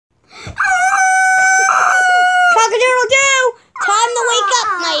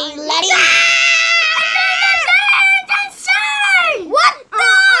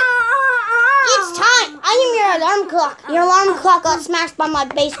by my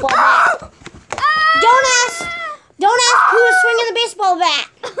baseball bat. Don't ask who's swinging the baseball bat.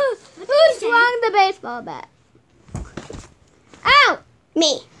 Who swung the baseball bat? Ow!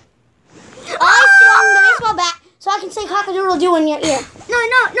 Me. I swung the baseball bat so I can say cock-a-doodle-doo in your ear. No,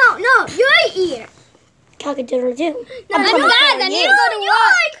 your ear. Cock-a-doodle-doo. No, guys, I need to go to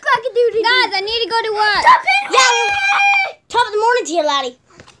work. Guys, I need to go to work. Yeah, top of the morning to you, laddie.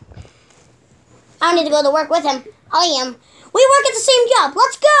 I don't need to go to work with him. I am. We work at the same job.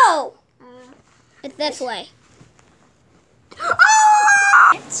 Let's go. It's this way.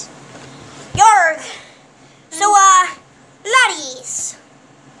 Yarg. So, laddies.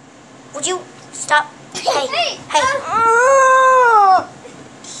 Would you stop? Hey.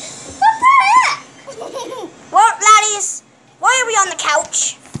 What the heck? Well, laddies, why are we on the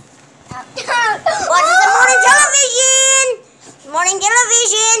couch? What is the morning television? Morning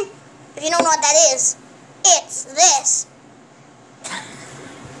television. If you don't know what that is, it's this.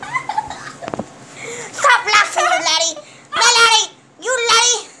 Stop laughing, you laddie. My laddie. You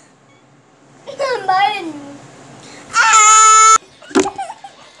laddie.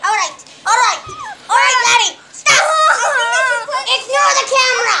 All right, laddie. Stop. Ignore the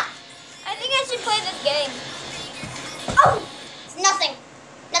camera. I think I should play this game. Oh, it's nothing.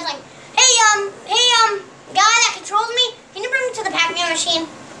 Hey, guy that controls me, can you bring me to the Pac-Man machine?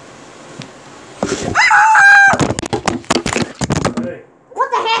 Hey. What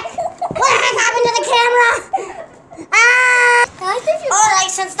the heck? What the heck happened to the camera?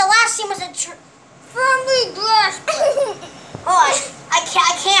 Alright, since the last scene was a Firmly grasp. Oh, I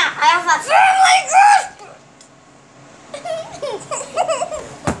can't. I have a Firmly grasp.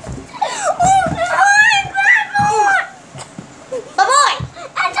 Bye-bye.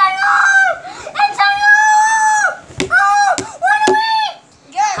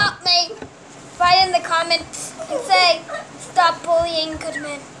 Help me. Write in the comments and say, stop bullying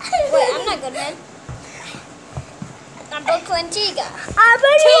Goodman. Wait, I'm not Goodman. I'm Brooklyn Tiga. Take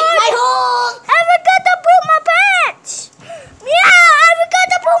my hold. I forgot to put my pants. Yeah, I forgot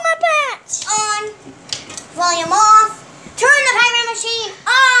to put my pants. On. Volume off. Turn the Pac-Man machine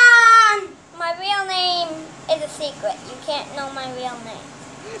on. My real name is a secret. You can't know my real name.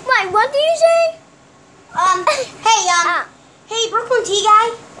 Wait, what did you say? Hey, Brooklyn T guy.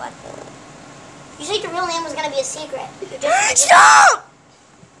 What? You said your real name was gonna be a secret. Stop!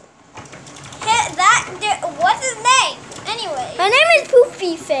 What's his name? Anyway. My name is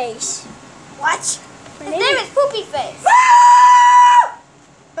Poopy Face. What? His name is Poopy Face.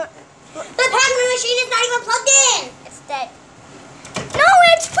 The Pac-Man machine is not even plugged in. It's dead. No,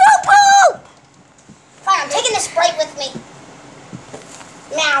 it's Poop Poop! Fine, I'm taking the Sprite with me.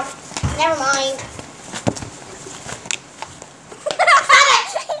 Now, never mind.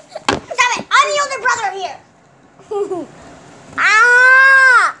 Stop it! I'm the older brother here.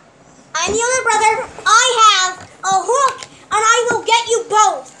 I'm the older brother. I have a hook, and I will get you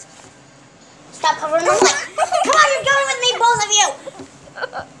both. Stop covering the light. Come on, you're going with me, both of you.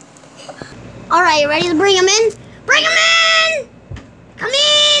 All right, you ready to bring him in? Bring him in! Come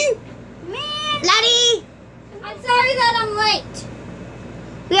in! Man. Laddie! I'm sorry that I'm late.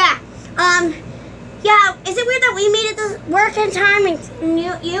 Yeah, is it weird that we made it to work in time and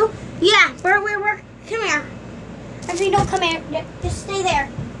you? Yeah, we're, come here. Actually, don't come here, just stay there.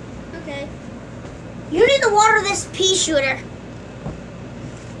 Okay. You need to water this pea shooter.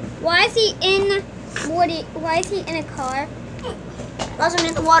 Why is he in a car? Also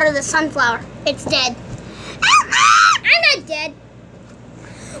need to water the sunflower. It's dead. I'm not dead.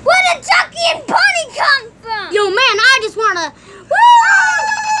 Where did Ducky and Bunny come from? Yo, man, I just wanna.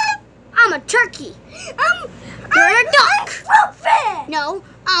 I'm a turkey. You're a duck. No,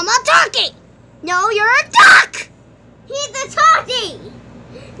 I'm a turkey. No, you're a duck. He's a turkey.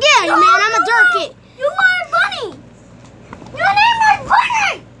 Yeah, man, I'm a turkey. You are a bunny. Your name is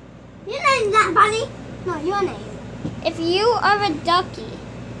Bunny. Your name's not Bunny. No, your name. If you are a ducky,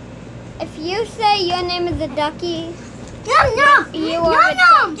 if you say your name is a ducky, Yum yum. You are a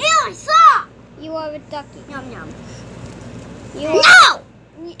ducky. Ew, stop. You are a ducky. Yum yum. No!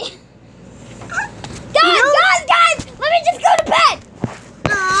 Guys! Let me just go to bed!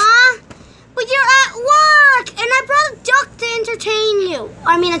 Aw, but you're at work, and I brought a duck to entertain you.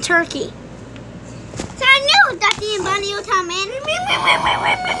 I mean a turkey. So I knew Ducky and Bunny would come in.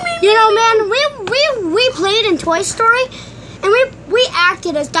 You know, man, we played in Toy Story, and we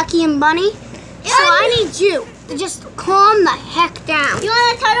acted as Ducky and Bunny. So I need you to just calm the heck down. You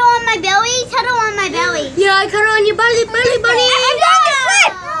want to cuddle on my belly? Cuddle on my belly. Yeah, I cuddle on your belly, bunny. I'm going to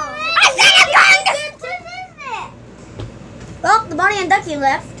sleep! I said I'm going to sleep! Well, the bunny and Ducky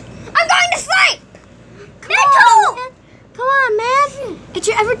left. I'm going to sleep! Come Come on, man. It's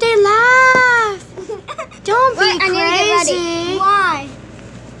your everyday life. Don't be crazy. I need to get ready. Why?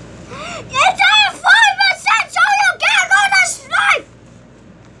 It's at 5%, so you can't go to sleep.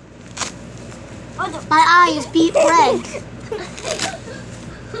 My eyes beat red.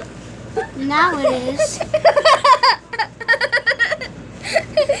 Now it is.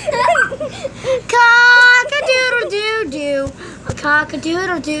 Cock-a-doodle-doo-doo.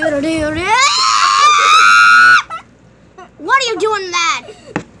 Cock-a-doodle-doodle-doo-doo. What are you doing, lad?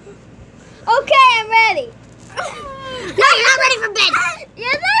 Okay, I'm ready. No, you're not ready for bed.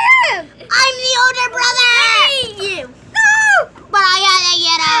 Yes, I am. I'm the older brother. I hate you. No. But I gotta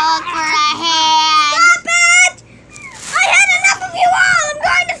get out for a hand. Stop it. I had enough of you all. I'm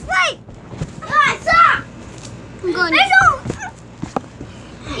going to sleep. Stop. I'm going to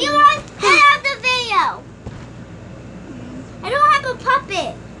You want to have the video? I don't have a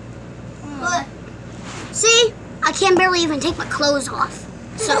puppet. See? I can barely even take my clothes off.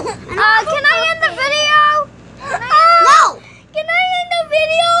 So, can I end the video? No! Can I end the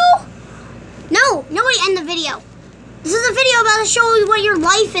video? No, nobody end the video. This is a video about to show you what your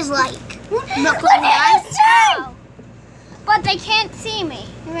life is like. Brooklyn guys. But they can't see me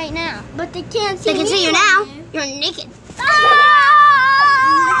right now. But they can't see They can me see you now. You're naked.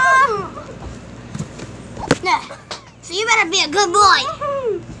 So you better be a good boy.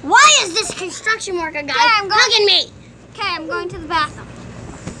 Why is this construction worker guy hugging me? Okay, I'm going to the bathroom.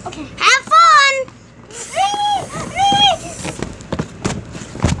 Okay. Have fun!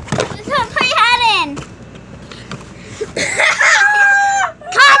 Put my head in.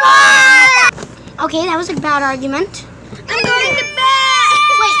 Come on! Okay, that was a bad argument. I'm going to bed.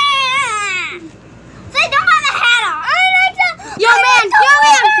 Wait. Say, don't have a hat on. I like to. Yo, man. I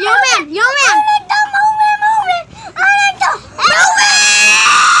like to move it. I like to move it.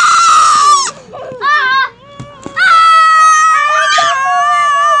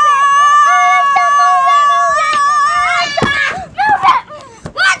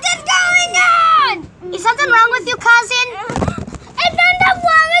 What is going on? Is something wrong with you, cousin? It's not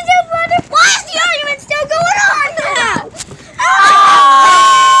wrong with you, brother. Why is the argument still going on now?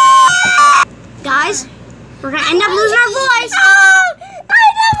 Guys, we're gonna end up losing our voice.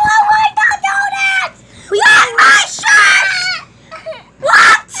 Where's my shirt?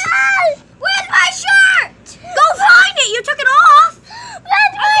 What? Where's my shirt? Go find it. You took it off.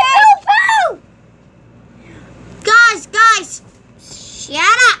 That's my poo-poo. Guys,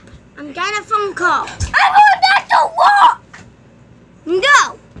 shut up. I'm getting a phone call. I'm going back to work.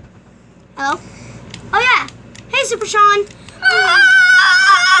 Go. Hello? Oh, yeah. Hey, Super Sean.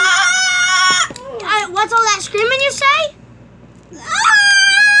 What's all that screaming you say?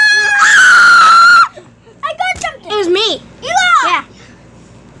 I got something. It was me. Eli. Yeah.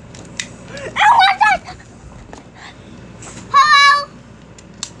 And what's that? Hello?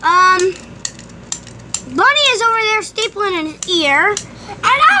 Bunny is over there stapling an ear. And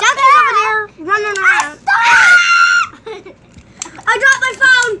I'm Ducky's over there running around. I dropped my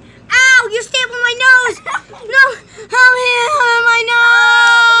phone. Ow, you stapled my nose. No, help me, my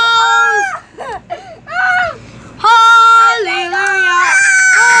nose. Hallelujah.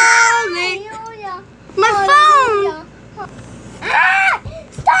 Hallelujah. My phone.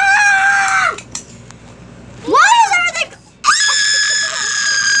 Stop! Why is everything?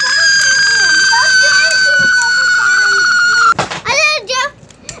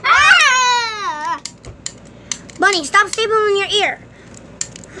 Bunny, stop stapling your ear.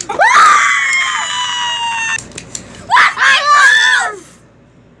 What's my love?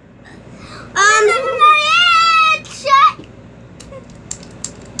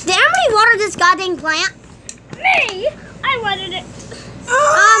 Did anybody water this goddamn plant? Me? I wanted it.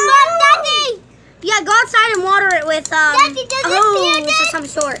 Daddy! Yeah, go outside and water it with Daddy, does it feel hose good? of some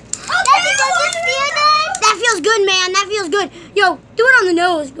sort. Daddy, does it feel good? That feels good, man. That feels good. Yo, do it on the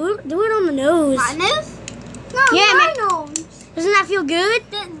nose. Do it on the nose. My nose? No, Yeah, my man. nose. Doesn't that feel good?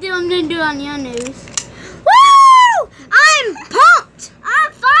 Do it on your nose. Woo! I'm pumped.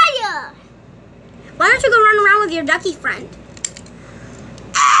 On fire! Why don't you go run around with your ducky friend?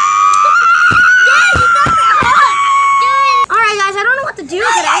 All right, guys. I don't know what to do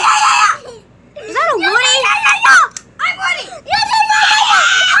today. Is that a Woody? I'm Woody! Yeah.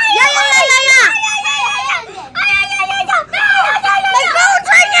 My phone's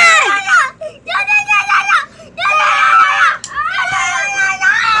ringing!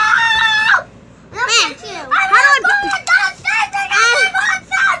 Man, how do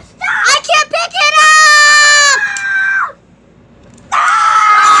I can't pick it up!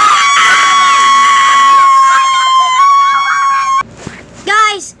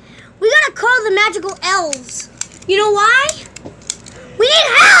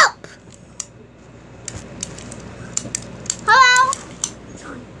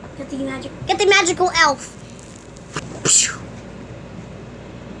 the magical elf.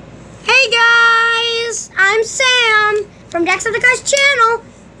 Hey guys, I'm Sam from Jacksepticeye's channel.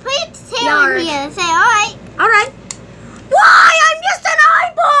 Please say here. Say alright. Alright. Why? I'm just an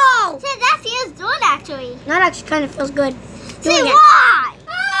eyeball! Say that feels good actually. That actually kind of feels good. Say why?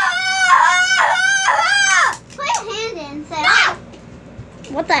 Put your hand in. Say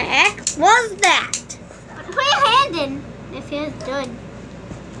what the heck was that? Put your hand in. It feels good.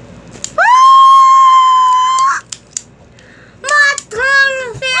 My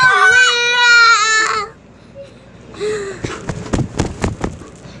tongue feels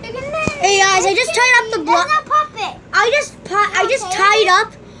Hey guys, I just tied up the block. I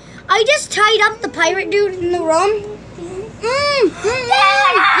just tied up the pirate dude in the room. Yeah.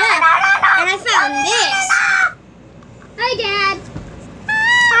 And I found this. Hi, Dad.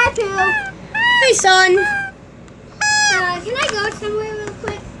 Hi, Pooh. Hey, son. Can I go somewhere real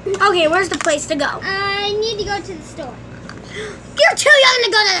quick? Okay, where's the place to go? I need to go to the store. You're too young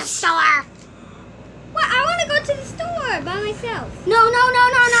to go to the store. What? I want to go to the store by myself. No.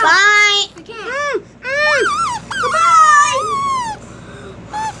 Fine. I can't.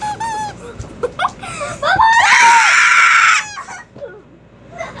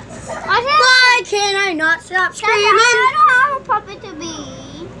 Why can I not stop screaming? I don't have a puppet to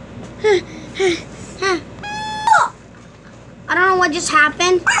be. I don't know what just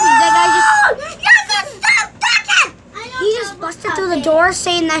happened. That guy just... Yes, stop talking! He just busted through the door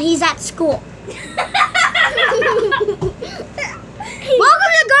saying that he's at school.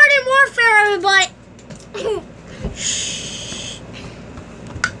 Welcome to Garden Warfare, everybody.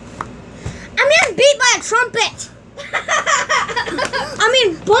 I'm getting beat by a trumpet. I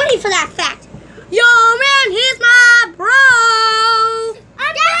mean, Bunny for that fact. Yo, man, he's my bro.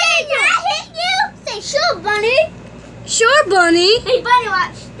 Daddy, can I hit you? Say, sure, Bunny. Sure, Bunny. Hey, Bunny,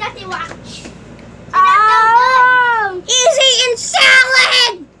 watch. Daddy, watch. Oh, he's eating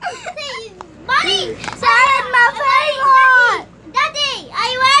salad. Say, Bunny, salad, my favorite. Daddy, are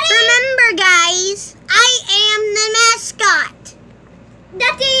you ready? Remember, guys, I am the mascot.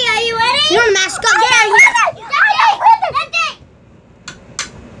 Daddy, are you ready? You're a mascot. Get out of here. Daddy!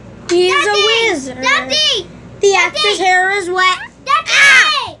 He's a wizard. Daddy! The actor's hair is wet. Daddy!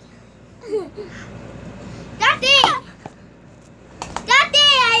 Ah! Daddy! Daddy,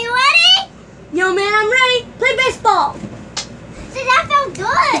 are you ready? Yo, man, I'm ready. Play baseball. See, that felt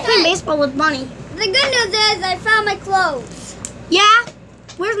good. Play baseball with Bunny. The good news is I found my clothes. Yeah?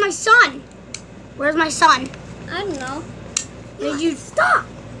 Where's my son? Where's my son? I don't know. Did you stop?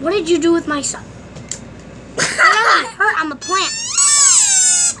 What did you do with my son? I doesn't hurt. I'm a plant.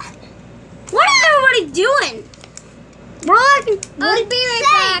 What is everybody doing? We're like, I'll be right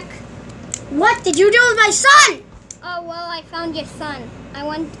back. What did you do with my son? Oh, well, I found your son. I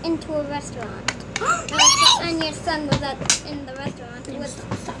went into a restaurant. And your son was in the restaurant.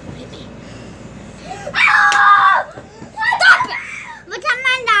 Stop me. Stop it! Pretend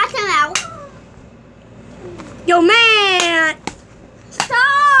I'm not out. Yo, man.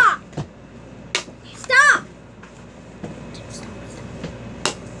 Stop! Stop!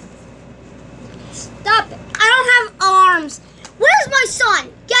 Stop it! I don't have arms. Where's my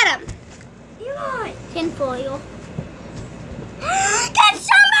son? Get him. Eli! Tinfoil. Can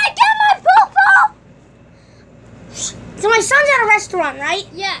somebody get my poo-poo? So my son's at a restaurant, right?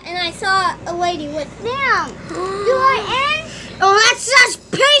 Yeah, and I saw a lady with them. You are in? Oh, that's such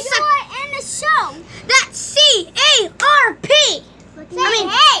piece You of... are in the show. That's C-A-R-P. Say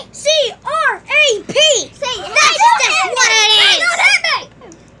hey. C-R-A-P. Say hey. That's just what it is. Don't hit me.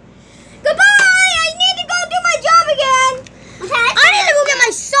 Goodbye. I need to go do my job again. I need to go get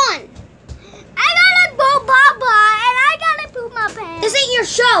my son. I gotta go Baba and I gotta poop my pants. This ain't your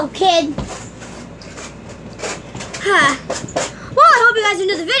show, kid. Huh. Well, I hope you guys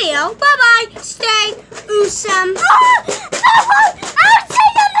enjoyed the video. Bye-bye. Stay awesome. I'll see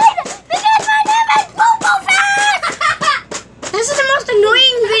you later because my name is Poo-Poo Fan. This is the most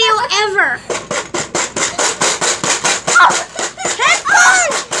annoying video ever.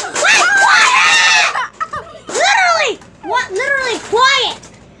 Headphones! Wait, quiet! Literally quiet.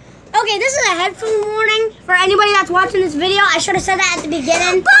 Okay, this is a headphone warning for anybody that's watching this video. I should have said that at the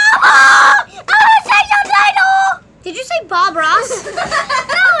beginning. Baba! I'm gonna say your title! Did you say Bob Ross? No,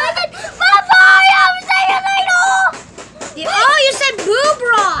 I said Baba! I'm gonna say your title! Oh, you said Boob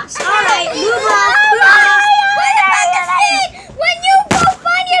Ross. All right, Boob Ross. Boob Ross. What about the scene when you go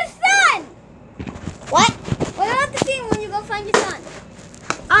find your son? What? What about the scene when you go find your son?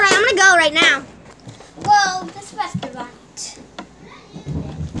 All right, I'm gonna go right now. Well, this restaurant.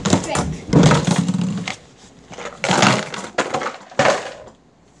 Trick.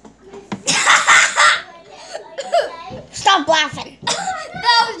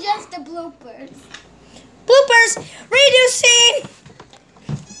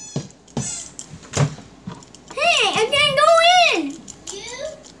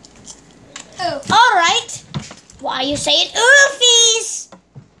 are you saying oofies?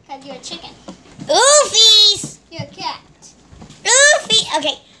 Because you're a chicken. Oofies. You're a cat. Oofie.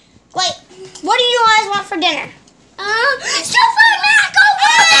 Okay. Wait. What do you guys want for dinner? It's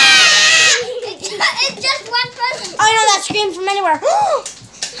just one person. I know that scream from anywhere. What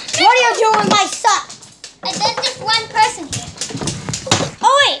are you doing with my son? There's just one person here.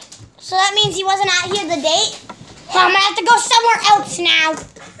 Oh wait. So that means he wasn't out here the date? Well, I'm gonna have to go somewhere else now.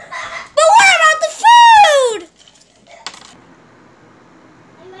 But what about the food?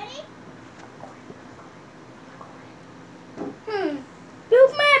 Are you ready? Poop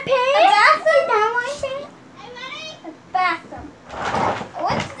my pants? A bathroom? Down my pants? Are you ready? A bathroom.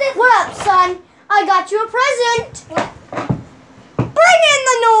 What's this? What up, son? I got you a present. What? Bring in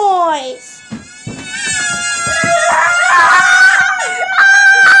the noise.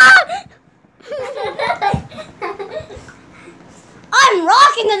 I'm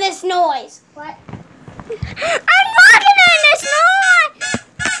rocking to this noise. What?